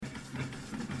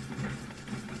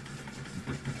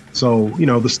So,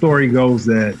 the story goes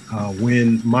that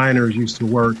when miners used to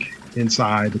work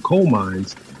inside the coal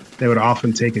mines, they would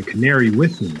often take a canary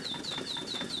with them.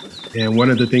 And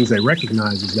one of the things they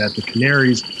recognized is that the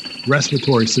canary's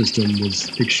respiratory system was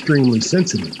extremely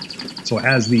sensitive. So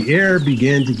as the air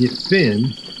began to get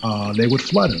thin, they would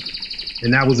flutter.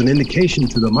 And that was an indication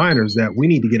to the miners that we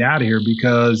need to get out of here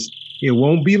because it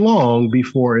won't be long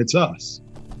before it's us.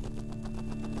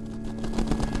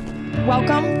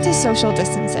 Welcome to Social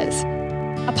Distances,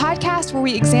 a podcast where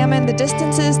we examine the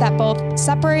distances that both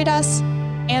separate us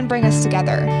and bring us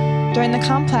together during the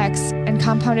complex and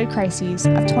compounded crises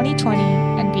of 2020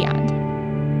 and beyond.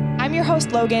 I'm your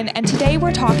host, Logan, and today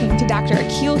we're talking to Dr.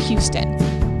 Akil Houston,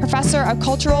 professor of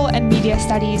cultural and media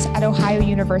studies at Ohio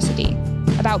University,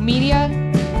 about media,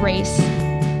 race,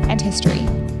 and history.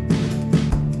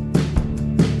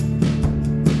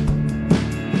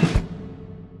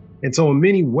 And so in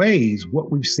many ways,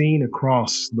 what we've seen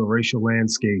across the racial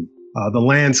landscape, the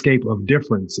landscape of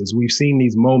difference, is we've seen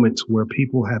these moments where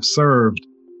people have served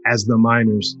as the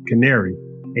miner's canary,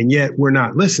 and yet we're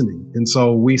not listening. And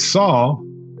so we saw,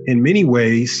 in many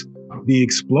ways, the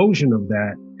explosion of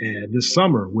that this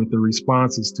summer with the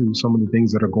responses to some of the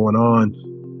things that are going on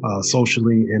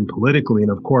socially and politically,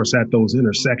 and of course, at those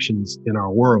intersections in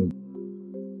our world.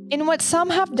 In what some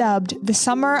have dubbed the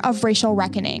Summer of Racial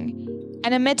Reckoning,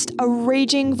 and amidst a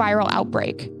raging viral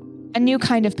outbreak, a new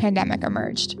kind of pandemic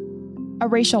emerged, a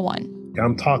racial one.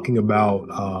 I'm talking about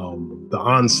the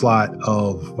onslaught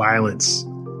of violence,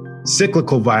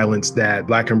 cyclical violence that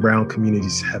Black and Brown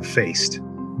communities have faced.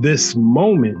 This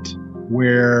moment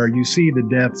where you see the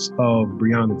deaths of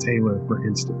Breonna Taylor, for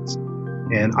instance,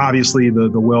 and obviously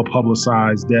the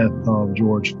well-publicized death of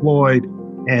George Floyd,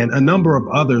 and a number of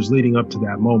others leading up to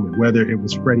that moment, whether it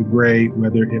was Freddie Gray,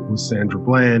 whether it was Sandra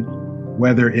Bland,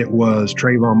 whether it was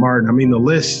Trayvon Martin. I mean, the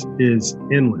list is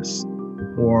endless.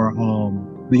 Or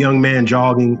the young man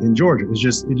jogging in Georgia. It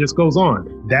just goes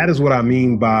on. That is what I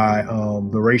mean by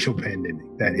the racial pandemic,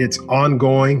 that it's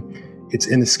ongoing, it's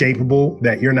inescapable,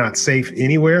 that you're not safe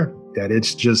anywhere, that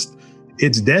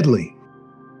it's deadly.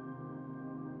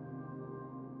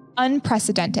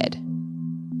 Unprecedented.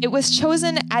 It was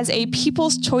chosen as a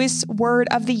People's Choice Word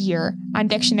of the Year on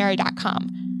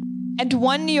dictionary.com. And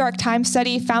one New York Times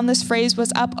study found this phrase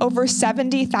was up over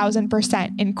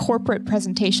 70,000% in corporate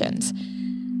presentations.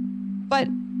 But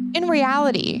in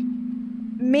reality,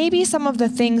 maybe some of the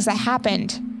things that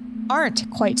happened aren't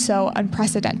quite so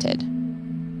unprecedented.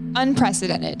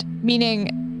 Unprecedented,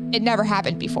 meaning it never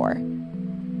happened before.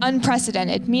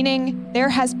 Unprecedented, meaning there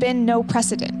has been no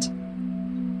precedent.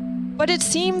 But it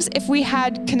seems if we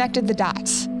had connected the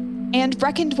dots and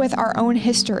reckoned with our own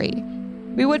history,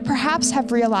 we would perhaps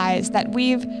have realized that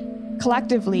we've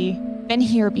collectively been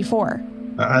here before.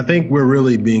 I think we're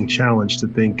really being challenged to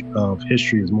think of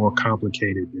history as more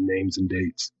complicated than names and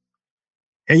dates.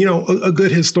 And, a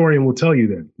good historian will tell you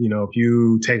that, if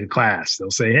you take a class,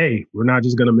 they'll say, hey, we're not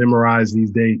just going to memorize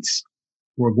these dates.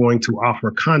 We're going to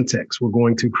offer context. We're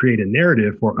going to create a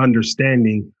narrative for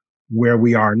understanding where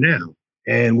we are now.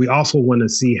 And we also want to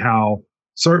see how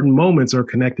certain moments are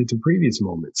connected to previous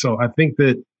moments. So I think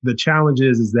that the challenge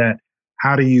is that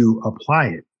how do you apply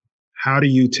it? How do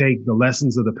you take the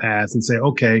lessons of the past and say,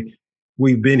 okay,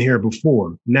 we've been here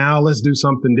before. Now let's do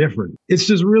something different. It's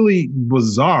just really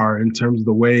bizarre in terms of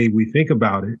the way we think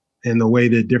about it and the way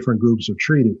that different groups are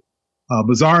treated.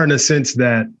 Bizarre in the sense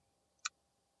that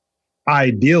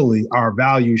ideally our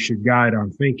values should guide our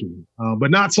thinking, but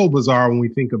not so bizarre when we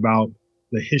think about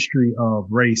the history of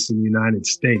race in the United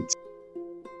States.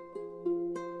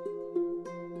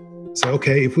 So,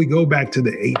 okay, if we go back to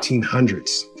the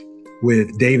 1800s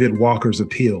with David Walker's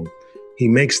Appeal, he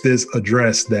makes this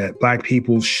address that Black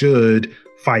people should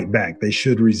fight back. They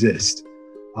should resist.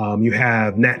 You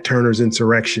have Nat Turner's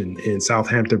insurrection in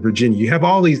Southampton, Virginia. You have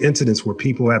all these incidents where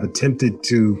people have attempted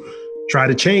to try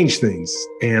to change things.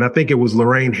 And I think it was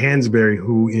Lorraine Hansberry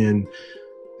who in,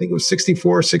 I think it was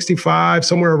 64, 65,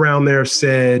 somewhere around there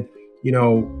said,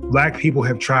 Black people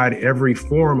have tried every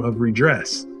form of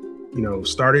redress.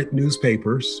 Started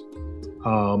newspapers,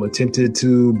 attempted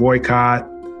to boycott,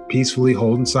 peacefully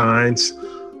holding signs.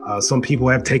 Some people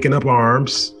have taken up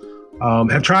arms,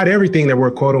 have tried everything that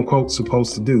we're quote unquote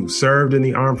supposed to do, served in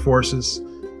the armed forces.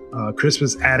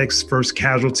 Crispus Attucks, first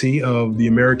casualty of the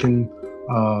American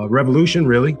Revolution,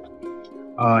 really.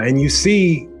 And you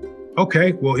see,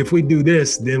 okay, well, if we do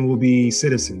this, then we'll be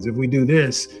citizens. If we do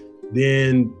this,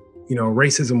 then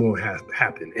racism won't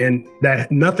happen, and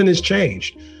that nothing has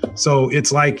changed. So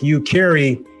it's like you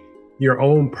carry your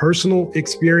own personal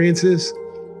experiences,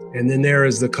 and then there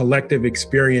is the collective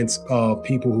experience of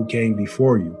people who came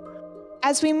before you.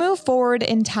 As we move forward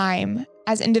in time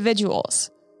as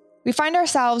individuals, we find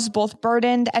ourselves both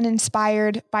burdened and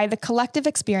inspired by the collective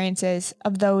experiences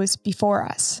of those before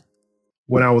us.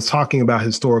 When I was talking about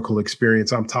historical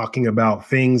experience, I'm talking about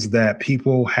things that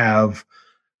people have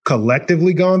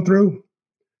collectively gone through.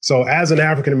 So as an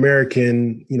African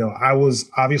American, I was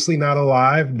obviously not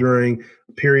alive during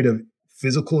a period of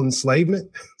physical enslavement.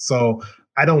 So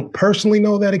I don't personally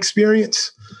know that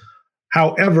experience.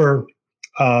 However,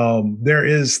 there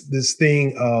is this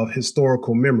thing of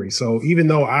historical memory. So even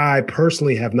though I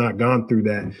personally have not gone through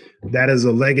that, that is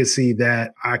a legacy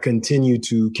that I continue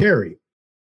to carry.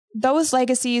 Those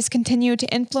legacies continue to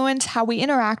influence how we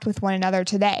interact with one another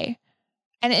today.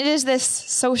 And it is this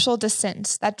social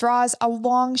distance that draws a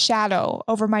long shadow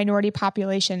over minority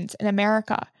populations in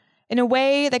America in a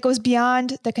way that goes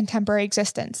beyond the contemporary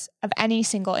existence of any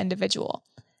single individual.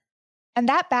 And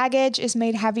that baggage is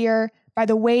made heavier by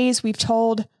the ways we've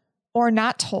told or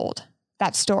not told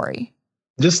that story.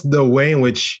 Just the way in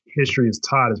which history is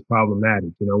taught is problematic.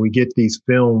 We get these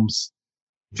films,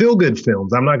 feel-good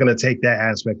films. I'm not going to take that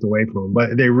aspect away from them,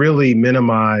 but they really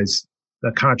minimize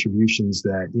the contributions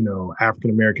that, African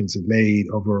Americans have made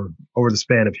over the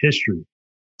span of history.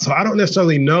 So I don't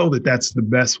necessarily know that that's the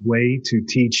best way to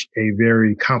teach a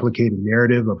very complicated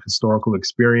narrative of historical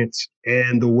experience.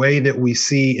 And the way that we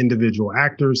see individual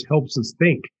actors helps us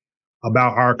think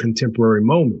about our contemporary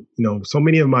moment. So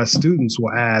many of my students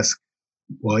will ask,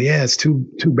 well, yeah, it's too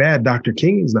bad Dr.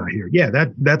 King is not here. Yeah,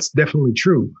 that's definitely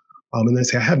true. And they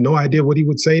say, I have no idea what he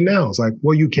would say now. It's like,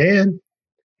 well, you can.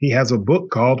 He has a book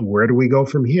called Where Do We Go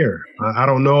From Here? I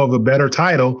don't know of a better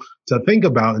title to think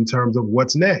about in terms of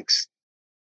what's next.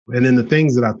 And then the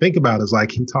things that I think about is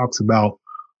like he talks about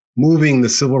moving the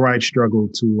civil rights struggle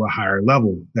to a higher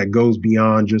level that goes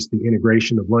beyond just the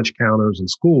integration of lunch counters and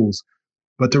schools,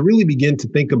 but to really begin to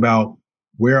think about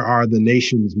where are the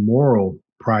nation's moral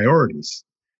priorities.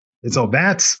 And so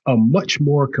that's a much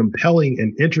more compelling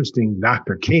and interesting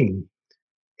Dr. King.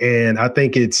 And I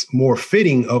think it's more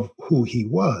fitting of who he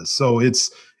was. So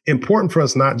it's important for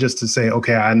us not just to say,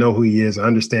 okay, I know who he is, I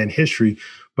understand history,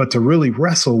 but to really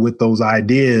wrestle with those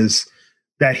ideas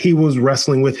that he was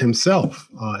wrestling with himself.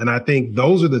 And I think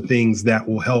those are the things that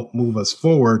will help move us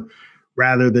forward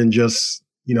rather than just,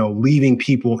 leaving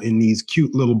people in these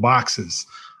cute little boxes,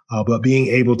 but being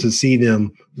able to see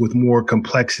them with more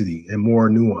complexity and more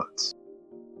nuance.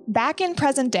 Back in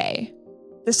present day,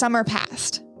 the summer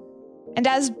passed. And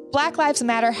as Black Lives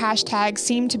Matter hashtags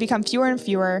seemed to become fewer and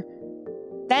fewer,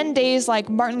 then days like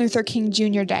Martin Luther King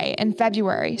Jr. Day in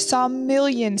February saw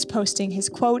millions posting his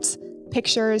quotes,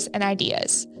 pictures, and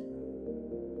ideas.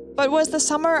 But was the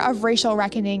summer of racial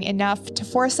reckoning enough to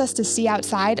force us to see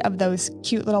outside of those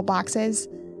cute little boxes?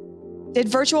 Did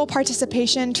virtual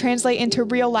participation translate into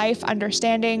real-life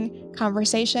understanding,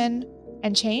 conversation,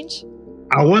 and change?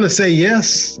 I want to say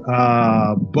yes,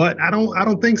 but I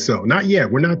don't think so. Not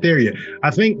yet. We're not there yet.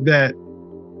 I think that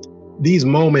these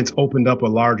moments opened up a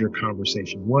larger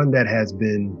conversation, one that has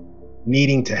been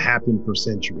needing to happen for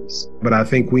centuries. But I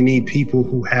think we need people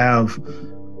who have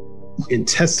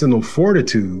intestinal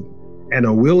fortitude and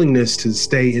a willingness to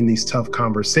stay in these tough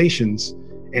conversations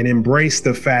and embrace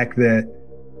the fact that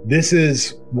this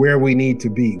is where we need to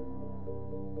be.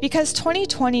 Because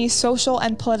 2020's social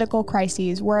and political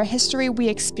crises were a history we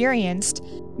experienced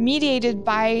mediated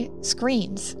by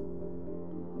screens.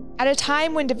 At a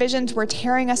time when divisions were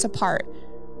tearing us apart,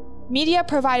 media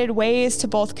provided ways to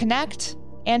both connect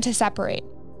and to separate.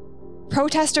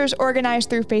 Protesters organized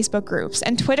through Facebook groups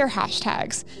and Twitter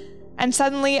hashtags, and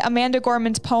suddenly Amanda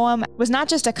Gorman's poem was not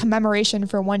just a commemoration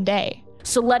for one day.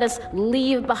 So let us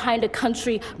leave behind a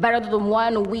country better than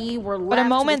one we were left. But a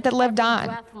moment that lived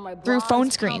on through phone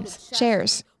screens,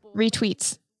 shares,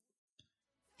 retweets.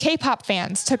 K-pop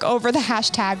fans took over the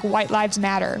hashtag White Lives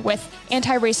Matter with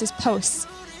anti-racist posts,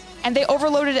 and they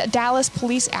overloaded a Dallas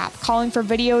police app calling for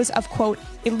videos of, quote,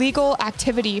 illegal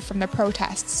activity from the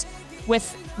protests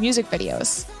with music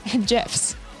videos and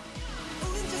GIFs.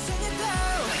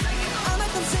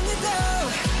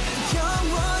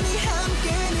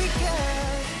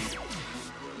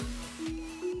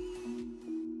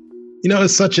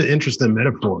 It's such an interesting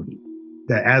metaphor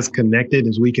that as connected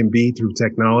as we can be through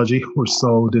technology, we're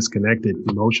so disconnected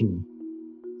emotionally.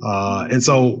 And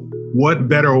so what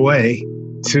better way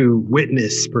to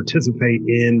witness, participate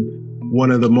in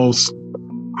one of the most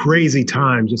crazy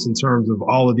times just in terms of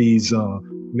all of these,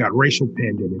 we got racial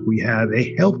pandemic, we have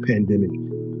a health pandemic.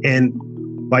 And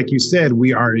like you said,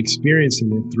 we are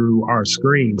experiencing it through our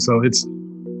screen. So it's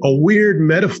a weird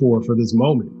metaphor for this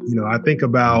moment. I think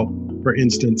about, for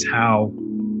instance, how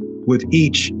with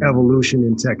each evolution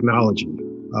in technology,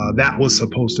 that was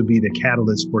supposed to be the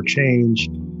catalyst for change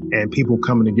and people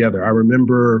coming together. I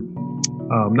remember,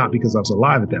 not because I was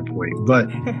alive at that point, but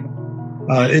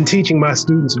in teaching my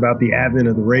students about the advent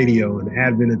of the radio and the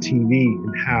advent of TV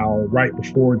and how right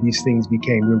before these things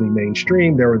became really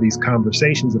mainstream, there were these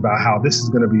conversations about how this is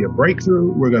going to be a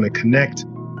breakthrough. We're going to connect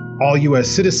all U.S.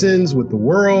 citizens with the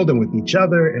world and with each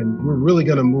other, and we're really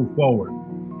going to move forward.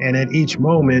 And at each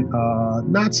moment,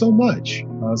 not so much.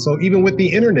 So even with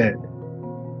the internet,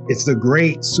 it's the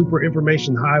great super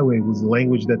information highway was the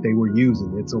language that they were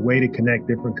using. It's a way to connect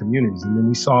different communities. And then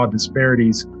we saw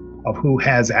disparities of who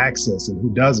has access and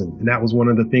who doesn't. And that was one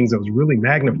of the things that was really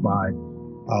magnified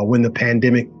when the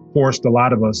pandemic forced a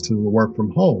lot of us to work from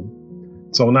home.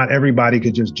 So not everybody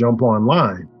could just jump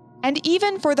online. And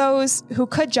even for those who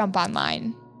could jump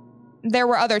online, there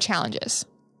were other challenges.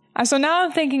 So now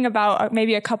I'm thinking about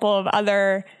maybe a couple of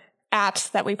other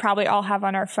apps that we probably all have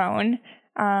on our phone.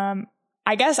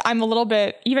 I guess I'm a little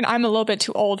bit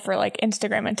too old for like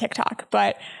Instagram and TikTok,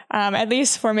 but at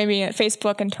least for maybe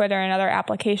Facebook and Twitter and other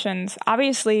applications,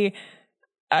 obviously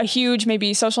a huge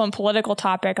maybe social and political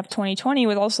topic of 2020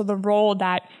 was also the role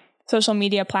that social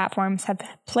media platforms have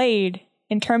played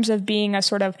in terms of being a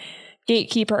sort of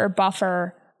gatekeeper or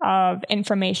buffer of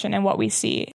information and what we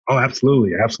see. Oh,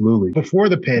 absolutely. Absolutely. Before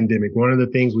the pandemic, one of the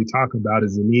things we talk about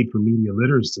is the need for media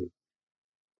literacy.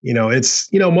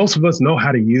 Most of us know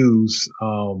how to use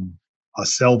a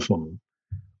cell phone,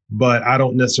 but I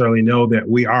don't necessarily know that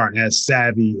we are as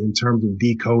savvy in terms of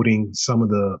decoding some of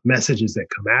the messages that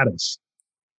come at us.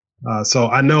 So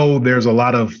I know there's a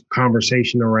lot of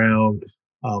conversation around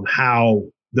how,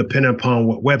 depending upon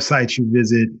what websites you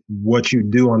visit, what you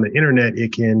do on the internet,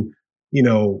 it can,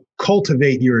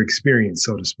 cultivate your experience,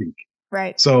 so to speak.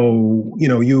 Right. So,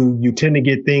 you tend to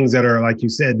get things that are, like you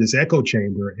said, this echo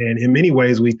chamber. And in many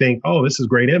ways, we think, oh, this is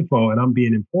great info and I'm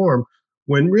being informed,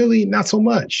 when really not so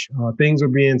much. Things are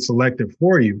being selected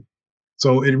for you.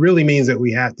 So it really means that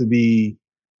we have to be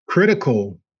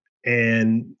critical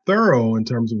and thorough in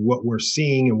terms of what we're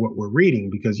seeing and what we're reading,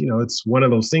 because, it's one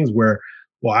of those things where,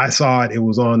 well, I saw it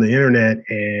was on the internet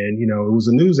and, it was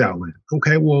a news outlet.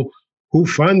 Okay, well, who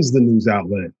funds the news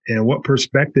outlet and what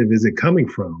perspective is it coming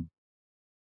from?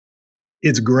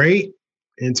 It's great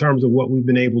in terms of what we've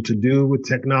been able to do with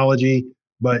technology,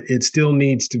 but it still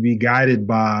needs to be guided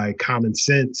by common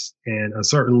sense and a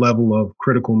certain level of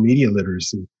critical media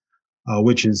literacy,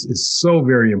 which is so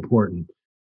very important.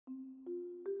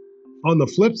 On the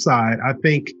flip side, I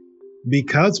think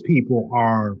because people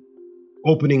are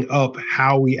opening up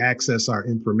how we access our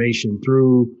information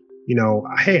through,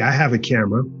 hey, I have a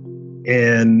camera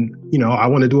and, I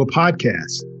want to do a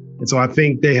podcast. And so I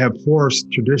think they have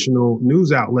forced traditional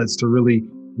news outlets to really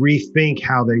rethink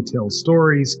how they tell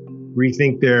stories,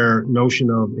 rethink their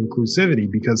notion of inclusivity,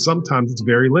 because sometimes it's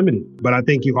very limited. But I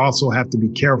think you also have to be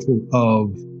careful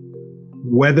of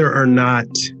whether or not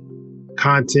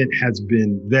content has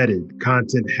been vetted,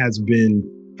 content has been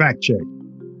fact-checked.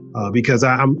 Because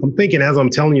I'm thinking, as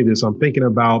I'm telling you this, I'm thinking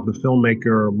about the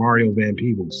filmmaker Mario Van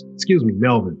Peebles,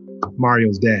 Melvin,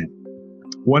 Mario's dad.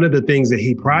 One of the things that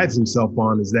he prides himself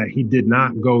on is that he did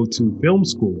not go to film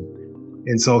school.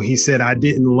 And so he said, I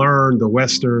didn't learn the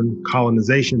Western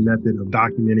colonization method of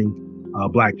documenting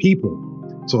Black people.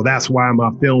 So that's why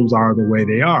my films are the way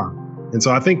they are. And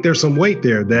so I think there's some weight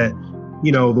there that,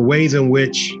 the ways in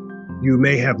which you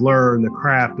may have learned the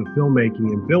craft of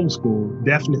filmmaking in film school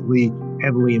definitely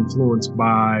heavily influenced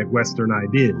by Western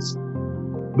ideas.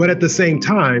 But at the same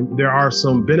time, there are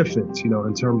some benefits,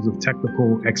 in terms of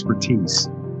technical expertise,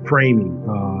 framing,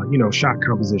 shot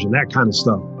composition, that kind of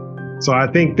stuff. So I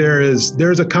think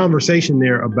there's a conversation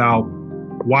there about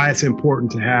why it's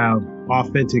important to have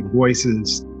authentic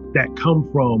voices that come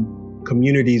from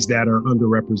communities that are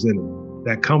underrepresented,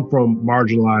 that come from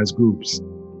marginalized groups,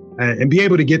 and be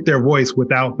able to get their voice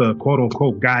without the quote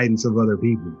unquote guidance of other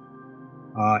people.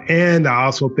 And I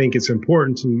also think it's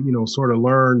important to, sort of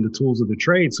learn the tools of the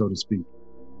trade, so to speak.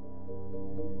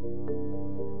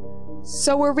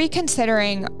 So we're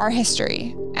reconsidering our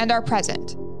history and our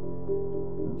present.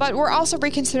 But we're also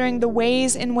reconsidering the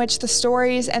ways in which the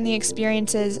stories and the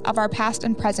experiences of our past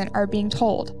and present are being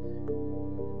told.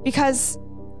 Because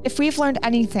if we've learned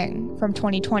anything from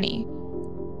 2020,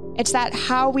 it's that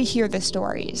how we hear the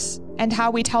stories and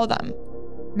how we tell them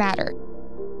matter.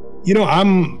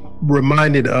 I'm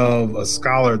reminded of a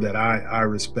scholar that I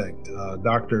respect,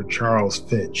 Dr. Charles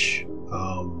Finch,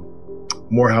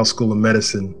 Morehouse School of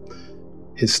Medicine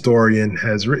historian,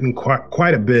 has written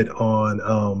quite a bit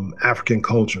on African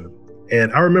culture.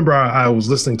 And I remember I was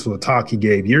listening to a talk he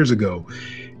gave years ago,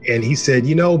 and he said,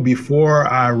 before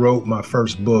I wrote my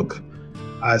first book,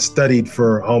 I studied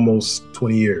for almost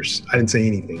 20 years. I didn't say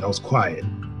anything. I was quiet.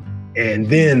 And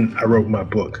then I wrote my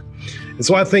book. And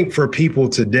so I think for people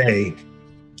today,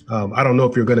 I don't know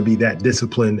if you're going to be that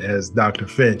disciplined as Dr.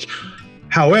 Finch.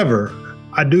 However,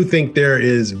 I do think there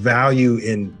is value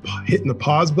in hitting the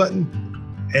pause button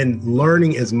and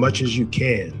learning as much as you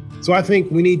can. So I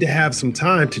think we need to have some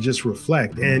time to just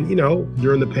reflect. And,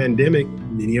 during the pandemic,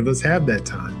 many of us have that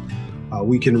time.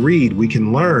 We can read, we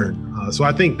can learn. So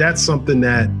I think that's something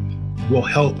that will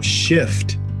help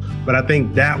shift. But I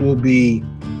think that will be,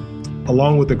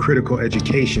 along with the critical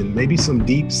education, maybe some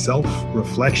deep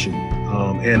self-reflection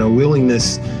and a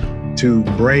willingness to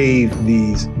brave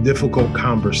these difficult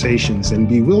conversations and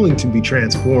be willing to be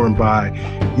transformed by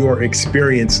your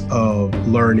experience of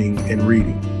learning and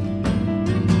reading.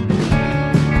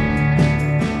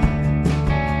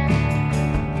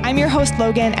 I'm your host,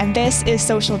 Logan, and this is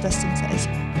Social Distances,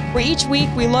 where each week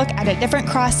we look at a different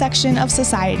cross-section of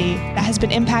society that has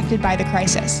been impacted by the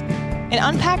crisis and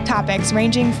unpack topics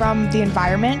ranging from the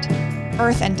environment,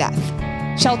 earth and death,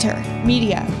 shelter,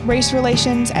 media, race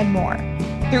relations, and more,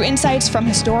 through insights from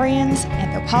historians,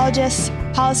 anthropologists,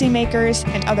 policymakers,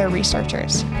 and other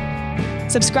researchers.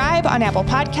 Subscribe on Apple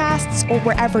Podcasts or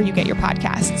wherever you get your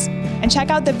podcasts. And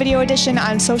check out the video edition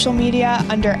on social media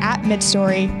under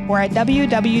 @midstory or at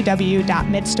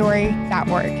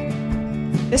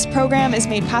www.midstory.org. This program is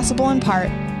made possible in part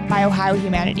by Ohio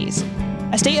Humanities,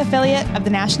 a state affiliate of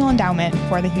the National Endowment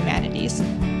for the Humanities.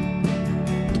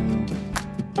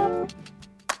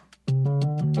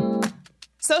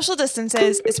 Social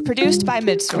Distances is produced by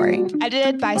Midstory,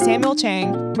 edited by Samuel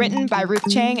Chang, written by Ruth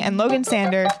Chang and Logan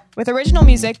Sander, with original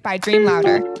music by Dream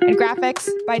Louder, and graphics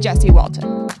by Jesse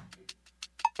Walton.